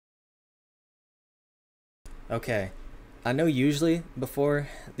Okay. I know usually before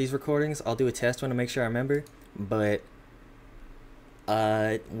these recordings I'll do a test one to make sure I remember, but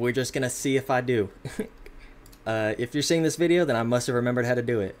we're just gonna see if I do. If you're seeing this video, then I must have remembered how to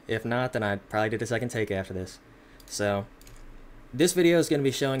do it. If not, then I probably did a second take after this. So, this video is going to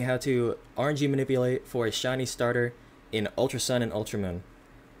be showing how to RNG manipulate for a shiny starter in Ultra Sun and Ultra Moon.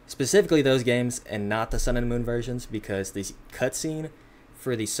 Specifically those games and not the Sun and Moon versions, because the cutscene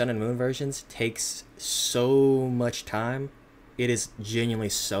for the Sun and Moon versions takes so much time. It is genuinely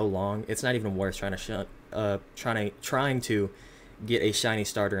so long. It's not even worth trying to get a shiny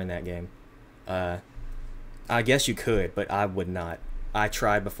starter in that game. I guess you could, but I would not. I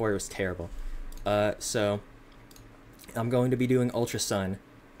tried before, it was terrible. So I'm going to be doing Ultra Sun,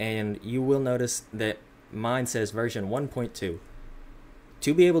 and you will notice that mine says version 1.2.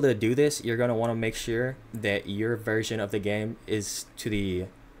 To be able to do this, you're going to want to make sure that your version of the game is to the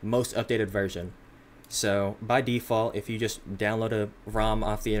most updated version. So by default, if you just download a ROM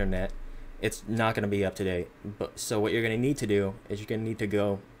off the internet, it's not going to be up to date. So what you're going to need to do is you're going to need to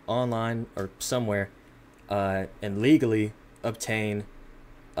go online or somewhere and legally obtain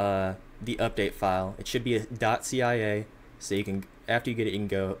the update file. It should be a .cia, so you can, after you get it, you can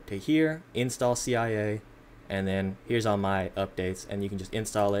go to here, install CIA, and then here's all my updates, and you can just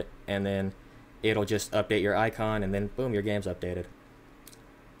install it, and then it'll just update your icon, and then boom, your game's updated.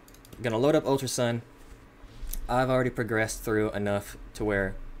 I'm gonna load up Ultra Sun. I've already progressed through enough to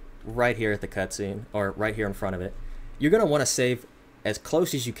where right here at the cutscene, or right here in front of it, you're gonna want to save as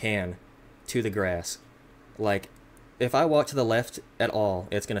close as you can to the grass. Like, if I walk to the left at all,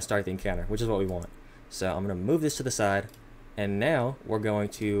 it's going to start the encounter, which is what we want. So I'm going to move this to the side, and now we're going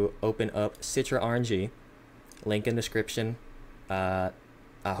to open up Citra RNG, link in description. I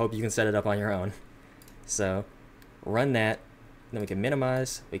hope you can set it up on your own. So run that, then we can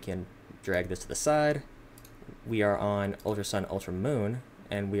minimize, we can drag this to the side. We are on Ultra Sun, Ultra Moon,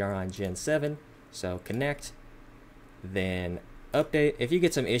 and we are on Gen 7, so connect, then update. If you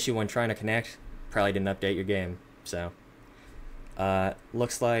get some issue when trying to connect, probably didn't update your game. So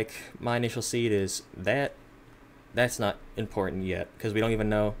looks like my initial seed is that. That's not important yet because we don't even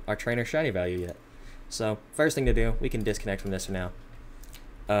know our trainer shiny value yet. So first thing to do, we can disconnect from this for now.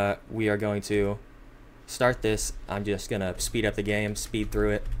 We are going to start this. I'm just gonna speed up the game, speed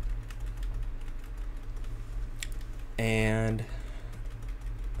through it, and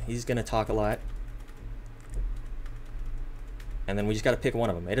he's gonna talk a lot. And then we just got to pick one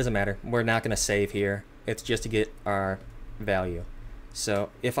of them. It doesn't matter. We're not going to save here. It's just to get our value. So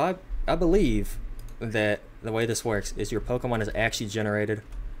if I believe that the way this works is your Pokemon is actually generated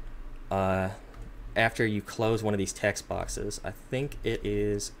after you close one of these text boxes. I think it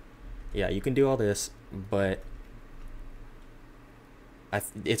is, yeah, you can do all this, but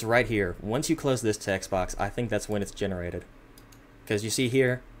it's right here. Once you close this text box, I think that's when it's generated. Because you see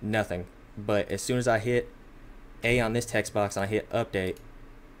here, nothing. But as soon as I hit A on this text box and I hit update,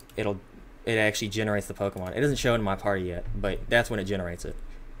 it actually generates the Pokemon. It doesn't show it in my party yet, but that's when it generates it.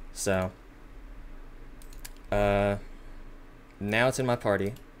 So now it's in my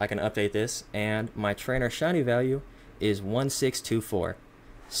party. I can update this, and my trainer shiny value is 1624.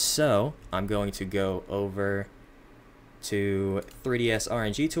 So I'm going to go over to 3DS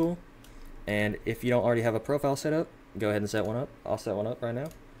RNG tool, and if you don't already have a profile set up, go ahead and set one up. I'll set one up right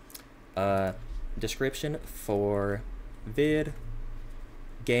now. Description for vid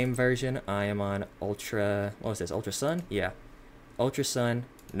game version, I am on Ultra, what was this, Ultra Sun? Yeah, Ultra Sun,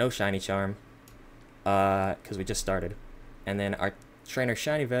 no shiny charm, because we just started. And then our trainer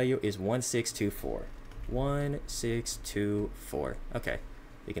shiny value is 1624. 1624. Okay,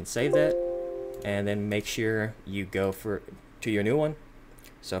 you can save that, and then make sure you go to your new one.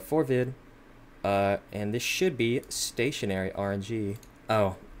 So for vid, and this should be stationary RNG.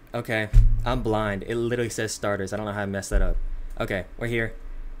 Oh, okay, I'm blind. It literally says starters. I don't know how I messed that up. Okay, we're here.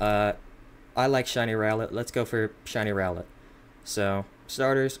 I like shiny Rowlet. Let's go for shiny Rowlet. So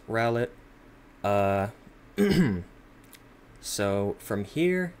starters, Rowlet. So from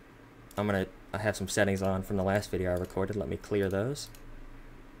here, I have some settings on from the last video I recorded. Let me clear those.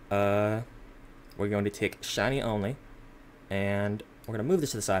 We're going to tick shiny only, and we're gonna move this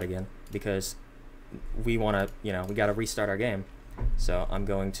to the side again because we want to, we got to restart our game. So I'm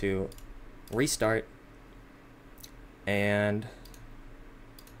going to restart and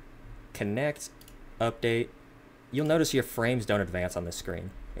connect, update. You'll notice your frames don't advance on this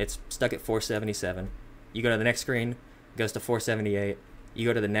screen. It's stuck at 477. You go to the next screen, it goes to 478. You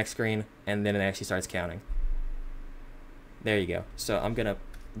go to the next screen, and then it actually starts counting. There you go. So I'm gonna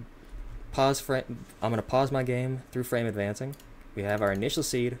pause my game through frame advancing. We have our initial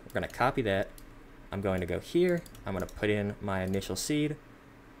seed. We're gonna copy that. I'm going to go here. I'm going to put in my initial seed.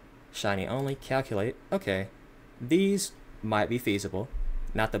 Shiny only. Calculate. Okay. These might be feasible.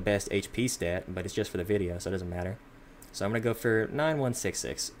 Not the best HP stat, but it's just for the video, so it doesn't matter. So I'm going to go for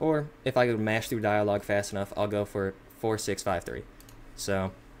 9166. Or if I could mash through dialogue fast enough, I'll go for 4653.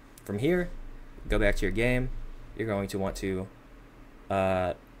 So from here, go back to your game. You're going to want to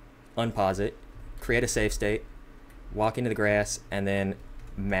unpause it, create a save state, walk into the grass, and then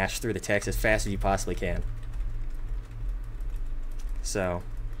mash through the text as fast as you possibly can. So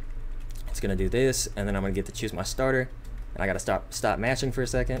it's going to do this, and then I'm going to get to choose my starter. And I got to stop mashing for a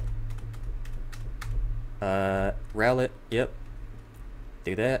second. Rowlet, yep.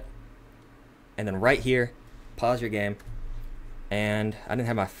 Do that. And then right here, pause your game. And I didn't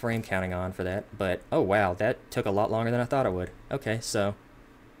have my frame counting on for that, but oh wow, that took a lot longer than I thought it would. Okay, so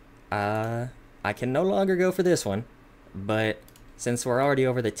I can no longer go for this one, but since we're already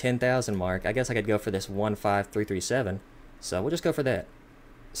over the 10,000 mark, I guess I could go for this 15337. So we'll just go for that.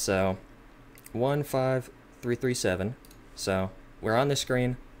 So 15337. So we're on the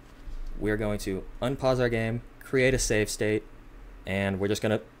screen. We're going to unpause our game, create a save state, and we're just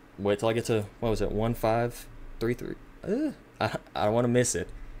gonna wait till I get to, what was it, 1533. I don't want to miss it.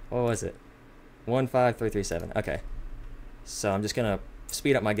 What was it? 15337. Okay. So I'm just gonna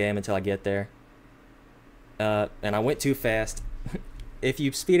speed up my game until I get there. And I went too fast. If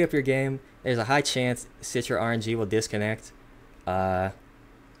you speed up your game, there's a high chance Citra RNG will disconnect.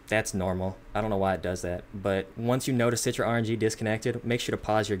 That's normal. I don't know why it does that. But once you notice Citra RNG disconnected, make sure to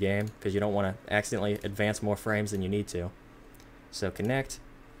pause your game because you don't want to accidentally advance more frames than you need to. So connect.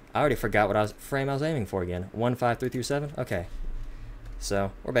 I already forgot what frame I was aiming for again. 15337? Okay.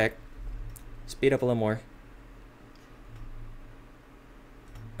 So we're back. Speed up a little more.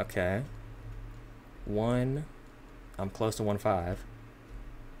 Okay. I'm close to 1.5.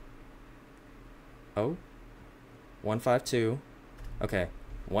 Oh. 152. Okay.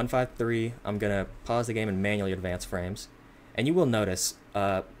 153. I'm gonna pause the game and manually advance frames. And you will notice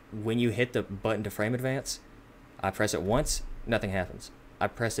when you hit the button to frame advance, I press it once, nothing happens. I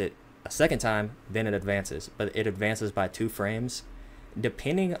press it a second time, then it advances, but it advances by 2 frames.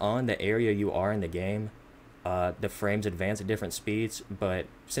 Depending on the area you are in the game, the frames advance at different speeds, but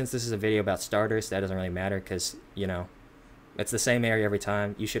since this is a video about starters, that doesn't really matter because, you know, it's the same area every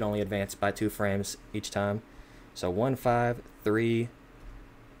time. You should only advance by 2 frames each time. So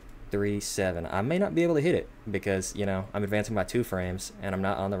 15337. I may not be able to hit it because, you know, I'm advancing by 2 frames and I'm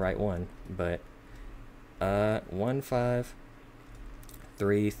not on the right one, but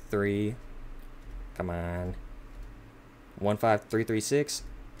 153. Come on. 15336.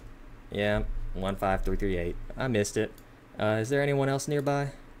 Yeah, 15338. I missed it. Is there anyone else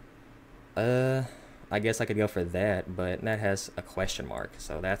nearby? I guess I could go for that, but that has a question mark,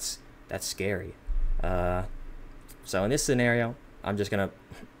 so that's scary. So in this scenario, I'm just gonna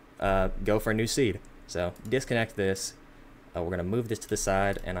go for a new seed. So disconnect this. We're gonna move this to the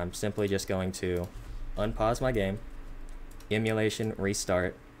side, and I'm simply just going to unpause my game, emulation,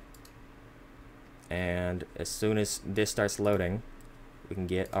 restart, and as soon as this starts loading, we can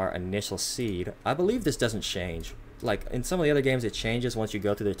get our initial seed. I believe this doesn't change. Like in some of the other games, it changes once you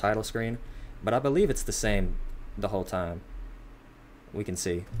go through the title screen, but I believe it's the same the whole time. We can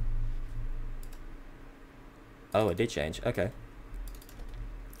see. Oh, it did change. Okay.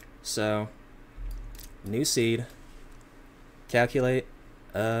 So, new seed. Calculate.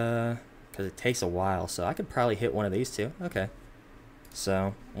 Because it takes a while, so I could probably hit one of these two. Okay.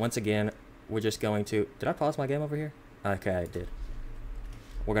 So, once again, we're just going to... Did I pause my game over here? Okay, I did.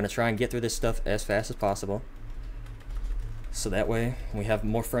 We're going to try and get through this stuff as fast as possible. So that way, we have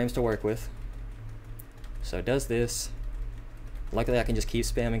more frames to work with. So it does this. Luckily, I can just keep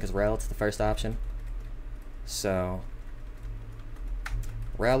spamming because Rowlet's the first option. So,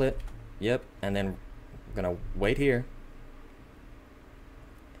 Rowlet, yep, and then I'm going to wait here.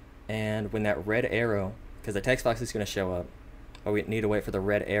 And when that red arrow, because the text box is going to show up, but we need to wait for the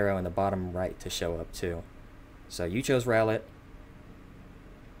red arrow in the bottom right to show up too. So you chose Rowlet,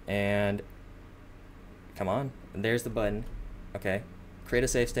 and come on, and there's the button. Okay, create a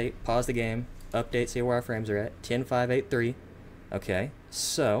save state, pause the game, update, see where our frames are at, 10583. Okay,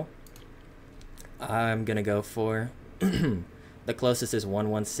 so I'm gonna go for the closest is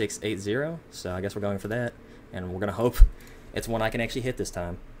 11680, so I guess we're going for that, and we're gonna hope it's one I can actually hit this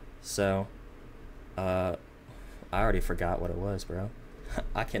time. So I already forgot what it was, bro.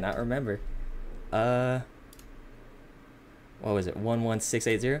 I cannot remember. What was it?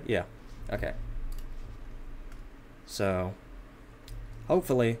 11680? Yeah. Okay. So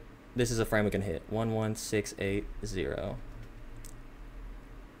hopefully this is a frame we can hit. 11680.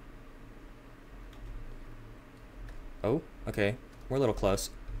 Oh, okay. We're a little close.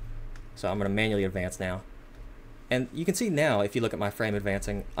 So I'm going to manually advance now. And you can see now, if you look at my frame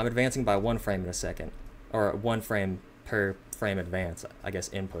advancing, I'm advancing by 1 frame in a second. Or 1 frame per frame advance, I guess,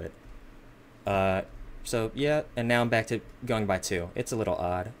 input. So, yeah, and now I'm back to going by 2. It's a little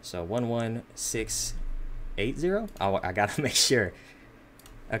odd. So, 11680? Oh, I gotta make sure.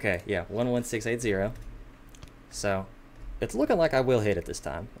 Okay, yeah, 11680. So, it's looking like I will hit it this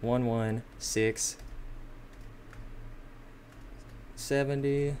time.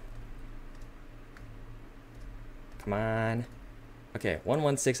 11670. Come on. Okay,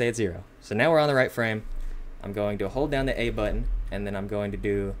 11680. So now we're on the right frame. I'm going to hold down the A button, and then I'm going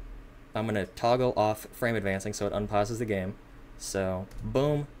to toggle off frame advancing so it unpauses the game. So,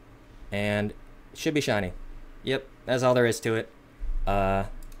 boom, and it should be shiny. Yep, that's all there is to it.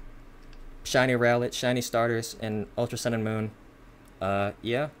 Shiny Rowlet, shiny starters, and Ultra Sun and Moon.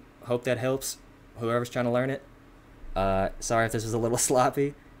 Yeah, hope that helps whoever's trying to learn it. Sorry if this was a little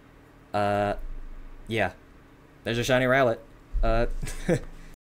sloppy. Yeah, there's a shiny Rowlet.